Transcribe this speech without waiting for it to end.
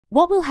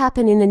What will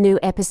happen in the new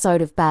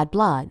episode of Bad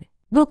Blood?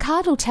 Will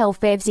Cartel tell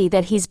Fevzi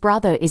that his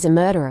brother is a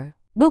murderer?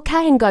 Will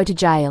Kahan go to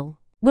jail?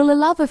 Will a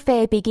love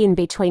affair begin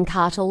between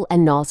Cartel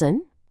and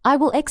Nazan? I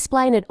will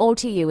explain it all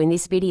to you in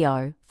this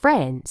video,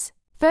 friends.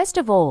 First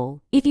of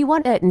all, if you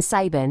want Ertan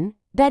Sabin,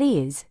 that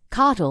is,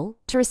 Cartel,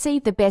 to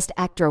receive the Best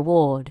Actor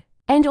award,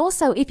 and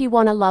also if you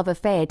want a love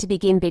affair to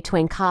begin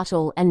between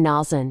Cartel and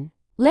Nazan,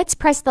 let's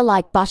press the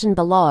like button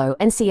below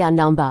and see our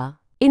number.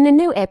 In the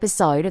new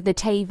episode of the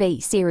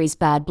TV series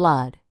Bad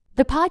Blood,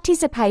 the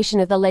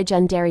participation of the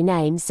legendary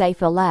name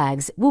Safer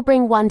Lags will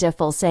bring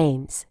wonderful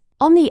scenes.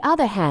 On the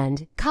other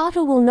hand,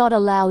 Cartel will not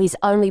allow his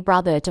only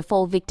brother to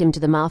fall victim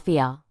to the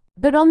mafia.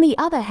 But on the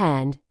other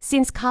hand,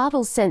 since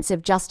Cartel's sense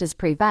of justice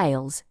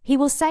prevails, he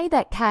will say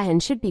that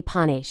Kahan should be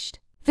punished.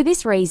 For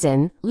this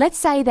reason, let's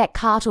say that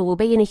Cartel will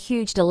be in a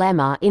huge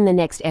dilemma in the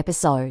next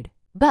episode.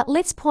 But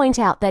let's point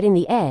out that in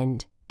the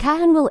end,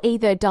 Kahan will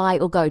either die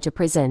or go to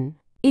prison.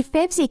 If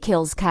Fevzi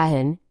kills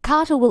Kahan,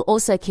 Cartel will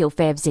also kill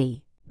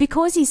Fevzi,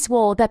 because he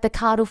swore that the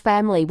Cartel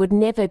family would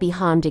never be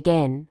harmed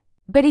again.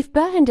 But if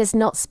Burhan does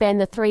not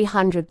spend the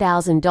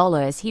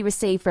 $300,000 he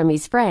received from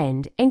his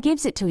friend and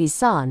gives it to his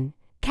son,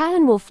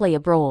 Kahan will flee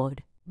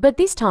abroad. But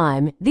this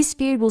time, this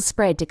feud will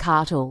spread to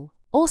Cartel.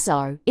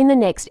 Also, in the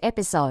next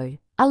episode,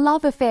 a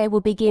love affair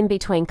will begin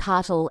between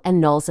Cartel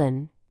and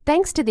Nazan.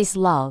 Thanks to this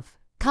love,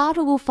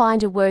 Cartel will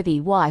find a worthy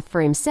wife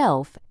for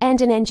himself and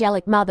an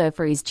angelic mother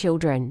for his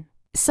children.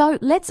 So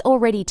let's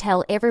already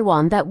tell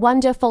everyone that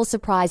wonderful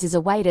surprises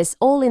await us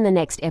all in the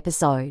next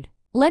episode.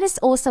 Let us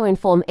also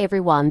inform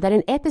everyone that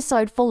an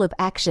episode full of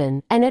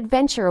action and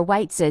adventure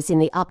awaits us in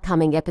the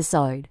upcoming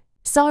episode.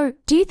 So,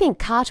 do you think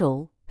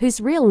Cartel,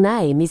 whose real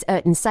name is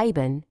Ertan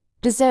Sabin,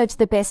 deserves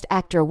the Best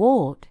Actor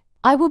award?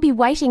 I will be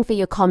waiting for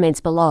your comments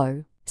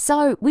below.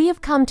 So, we have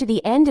come to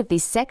the end of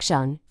this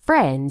section,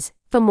 friends.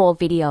 For more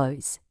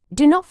videos,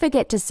 do not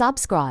forget to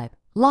subscribe,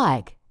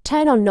 like,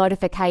 turn on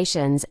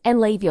notifications and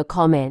leave your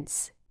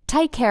comments.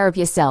 Take care of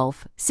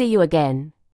yourself. See you again.